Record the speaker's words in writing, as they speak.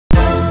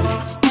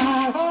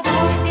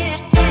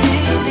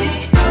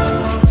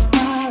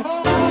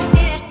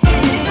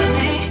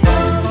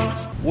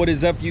What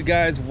is up, you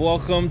guys?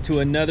 Welcome to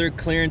another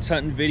clearance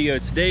hunting video.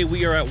 Today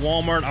we are at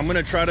Walmart. I'm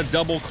gonna try to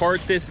double cart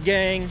this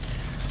gang,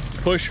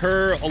 push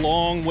her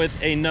along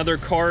with another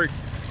cart,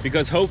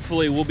 because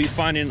hopefully we'll be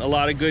finding a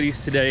lot of goodies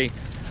today.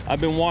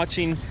 I've been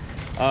watching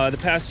the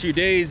past few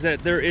days that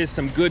there is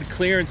some good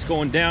clearance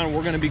going down.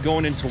 We're gonna be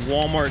going into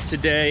Walmart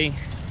today.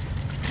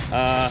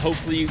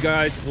 Hopefully you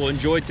guys will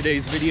enjoy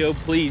today's video.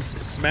 Please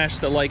smash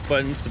the like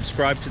button,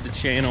 subscribe to the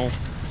channel,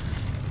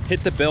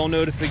 hit the bell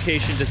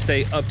notification to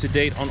stay up to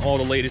date on all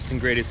the latest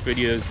and greatest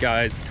videos,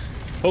 guys.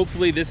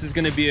 Hopefully this is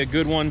going to be a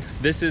good one.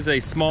 This is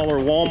a smaller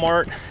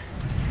Walmart.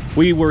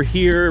 We were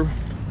here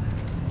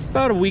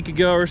about a week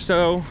ago or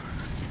so,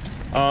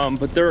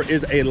 but there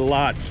is a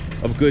lot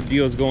of good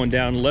deals going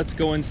down. Let's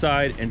go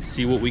inside and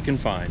see what we can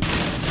find.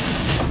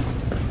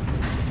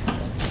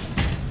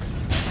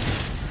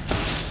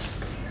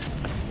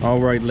 All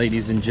right,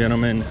 ladies and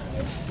gentlemen,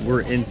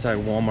 we're inside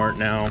Walmart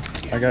now.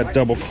 I got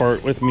double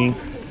cart with me,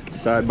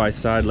 side by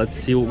side. Let's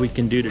see what we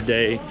can do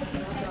today.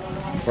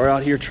 We're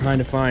out here trying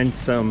to find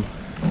some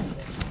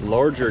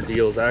larger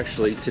deals.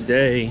 Actually,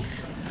 today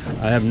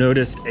I have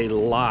noticed a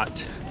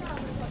lot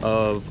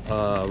of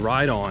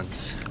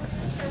ride-ons,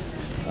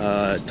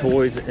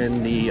 toys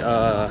in the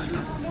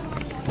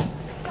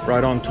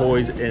ride-on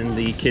toys in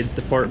the kids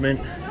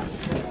department.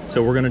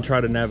 So we're gonna try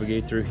to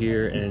navigate through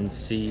here and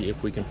see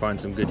if we can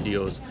find some good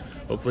deals.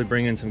 Hopefully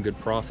bring in some good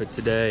profit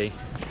today.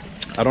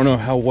 I don't know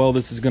how well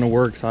this is gonna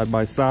work side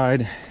by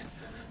side.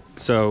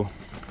 So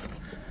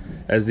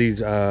as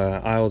these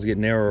aisles get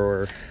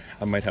narrower,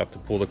 I might have to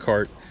pull the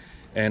cart,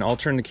 and I'll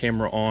turn the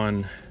camera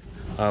on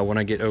when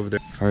I get over there.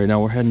 All right, now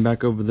we're heading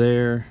back over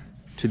there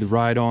to the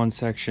ride-on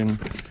section.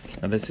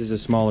 Now this is a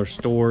smaller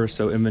store,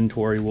 so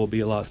inventory will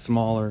be a lot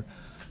smaller,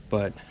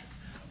 but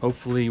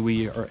hopefully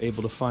we are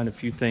able to find a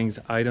few things.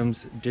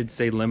 Items did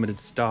say limited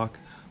stock,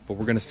 but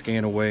we're gonna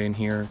scan away in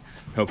here.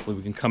 Hopefully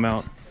we can come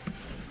out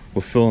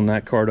with filling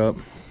that cart up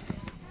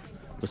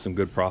with some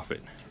good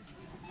profit.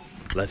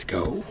 Let's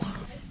go.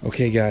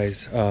 Okay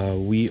guys,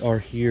 we are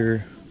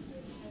here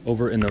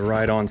over in the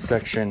ride-on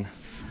section.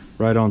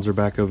 Ride-ons are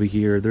back over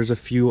here. There's a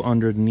few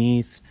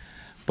underneath,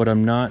 but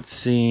I'm not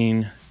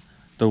seeing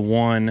the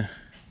one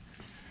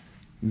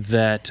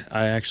that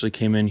I actually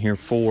came in here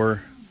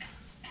for.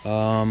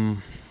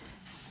 Not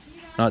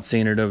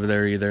seeing it over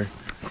there either.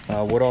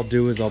 What I'll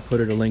do is I'll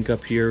put a link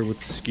up here with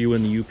the SKU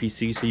and the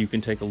UPC so you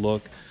can take a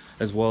look,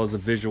 as well as a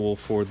visual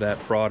for that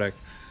product.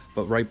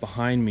 But right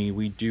behind me,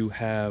 we do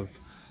have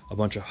a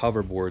bunch of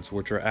hoverboards,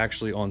 which are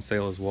actually on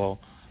sale as well.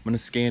 I'm gonna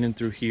scan in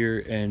through here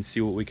and see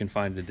what we can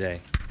find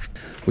today.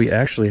 We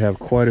actually have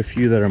quite a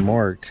few that are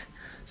marked.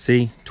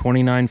 See,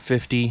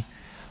 $29.50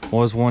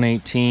 was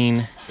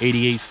 $118,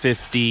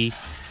 $88.50,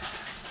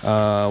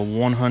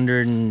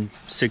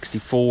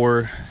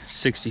 $164,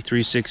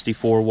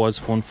 $63.64 was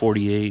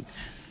 $148.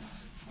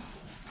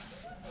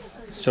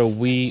 So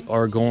we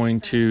are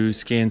going to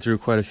scan through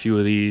quite a few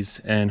of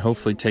these and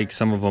hopefully take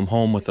some of them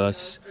home with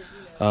us.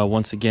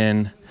 Once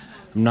again,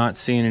 I'm not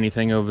seeing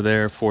anything over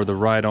there for the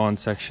ride-on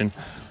section,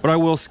 but I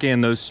will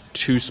scan those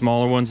two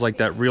smaller ones, like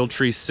that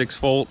Realtree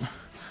 6-volt.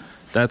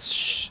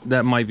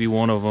 That might be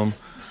one of them.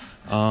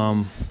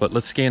 But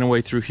let's scan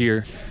away through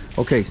here.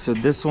 Okay, so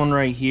this one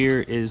right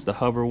here is the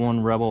Hover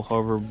One Rebel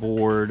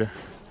hoverboard,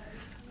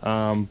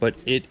 but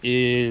it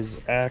is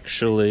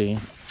actually,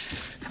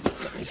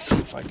 let me see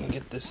if I can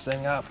get this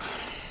thing up.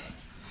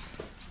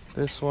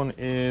 This one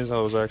is, I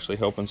was actually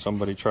helping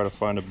somebody try to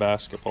find a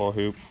basketball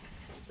hoop.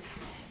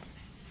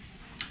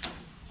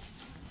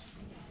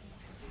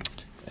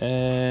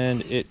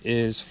 And it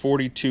is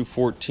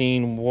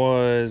 $42.14,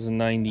 was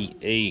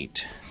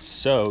 $98.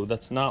 So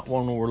that's not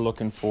one we're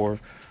looking for.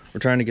 We're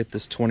trying to get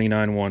this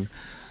 $29 one.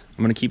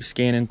 I'm gonna keep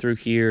scanning through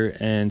here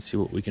and see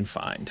what we can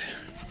find.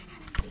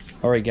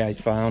 All right guys,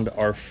 found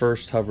our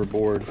first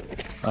hoverboard.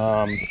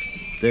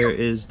 There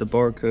is the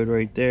barcode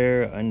right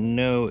there. I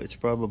know it's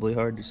probably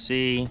hard to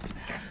see,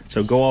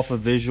 so go off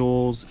of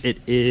visuals. It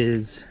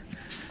is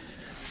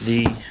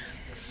the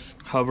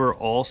Hover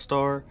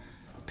All-Star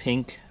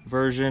pink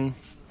version,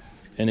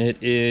 and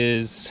it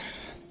is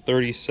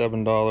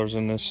 $37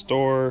 in this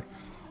store,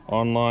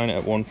 online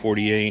at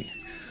 $148.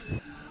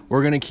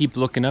 We're gonna keep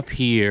looking up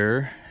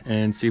here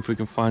and see if we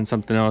can find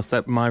something else.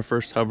 That my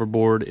first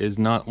hoverboard is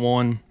not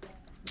one.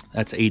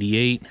 That's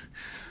 $88.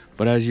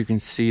 But as you can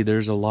see,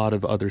 there's a lot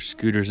of other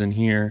scooters in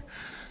here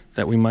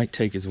that we might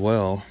take as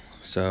well.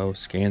 So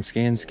scan,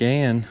 scan,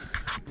 scan.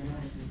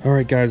 All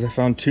right guys, I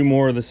found two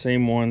more of the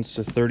same ones.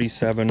 So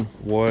 37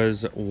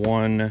 was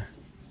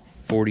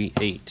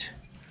 $148.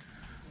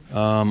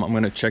 I'm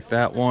gonna check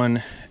that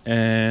one,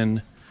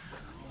 and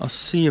I'll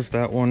see if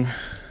that one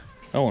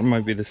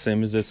might be the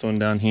same as this one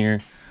down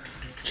here.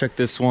 Check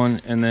this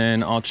one, and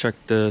then I'll check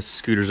the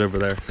scooters over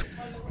there.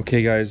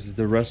 Okay guys,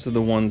 the rest of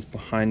the ones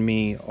behind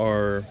me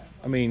are,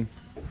 I mean,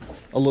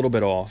 a little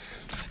bit off.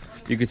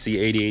 You could see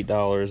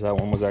 $88. That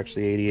one was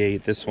actually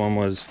 $88. This one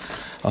was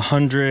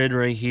 $100.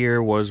 Right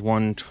here was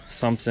one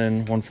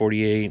something,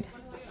 $148.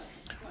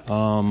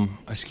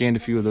 I scanned a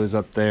few of those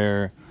up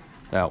there.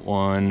 That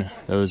one,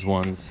 those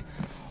ones.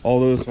 All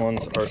those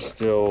ones are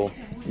still,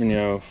 you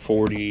know,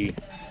 40,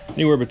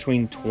 anywhere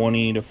between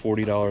 $20 to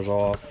 $40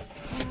 off.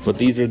 But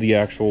these are the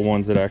actual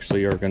ones that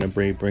actually are going to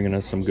be bringing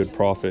us some good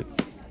profit.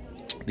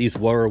 These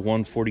were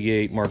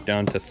 148 marked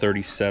down to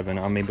 37.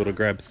 I'm able to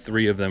grab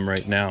 3 of them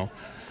right now.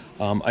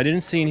 I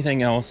didn't see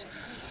anything else.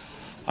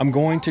 I'm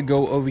going to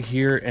go over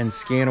here and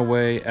scan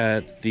away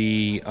at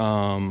the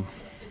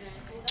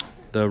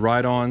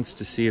ride-ons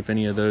to see if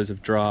any of those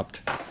have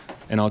dropped.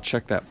 And I'll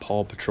check that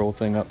Paw Patrol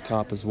thing up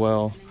top as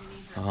well.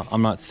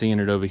 I'm not seeing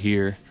it over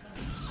here.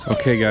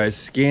 Okay guys,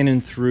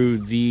 scanning through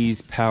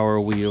these Power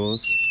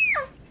Wheels.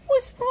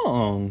 What's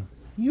wrong?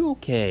 You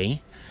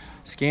okay?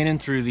 Scanning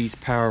through these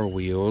Power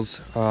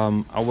Wheels,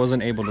 I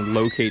wasn't able to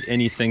locate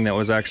anything that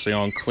was actually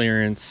on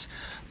clearance,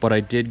 but I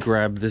did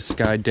grab this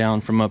guy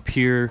down from up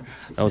here.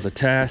 That was a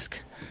task.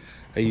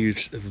 I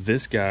used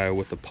this guy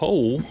with the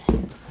pole,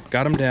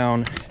 got him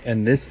down,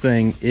 and this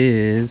thing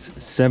is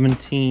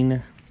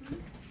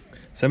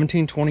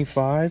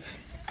 $17.25,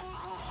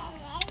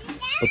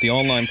 but the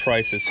online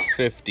price is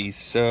 $50.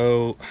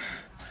 So,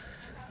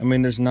 I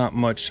mean, there's not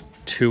much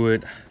to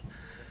it.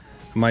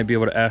 I might be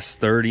able to ask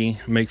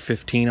 30, make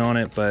 15 on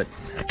it, but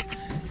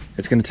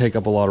it's going to take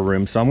up a lot of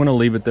room. So I'm going to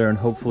leave it there, and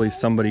hopefully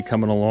somebody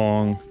coming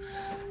along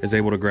is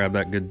able to grab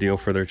that good deal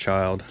for their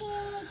child.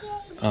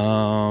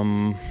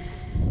 I'm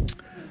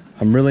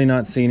really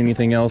not seeing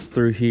anything else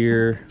through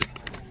here.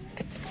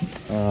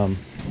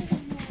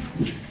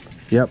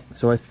 Yep,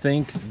 so I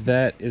think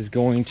that is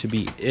going to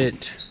be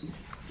it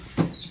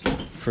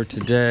for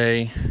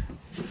today.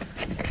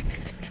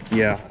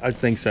 Yeah, I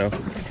think so.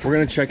 We're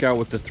gonna check out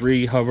with the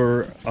 3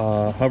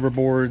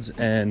 hoverboards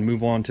and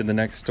move on to the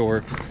next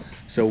store.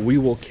 So we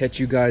will catch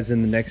you guys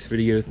in the next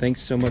video.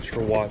 Thanks so much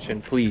for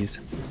watching. Please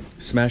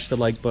smash the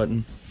like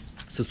button,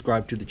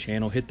 subscribe to the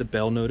channel, hit the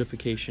bell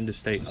notification to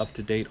stay up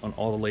to date on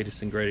all the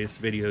latest and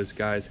greatest videos,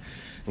 guys.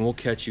 And we'll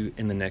catch you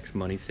in the next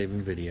money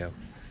saving video.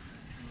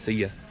 See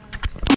ya.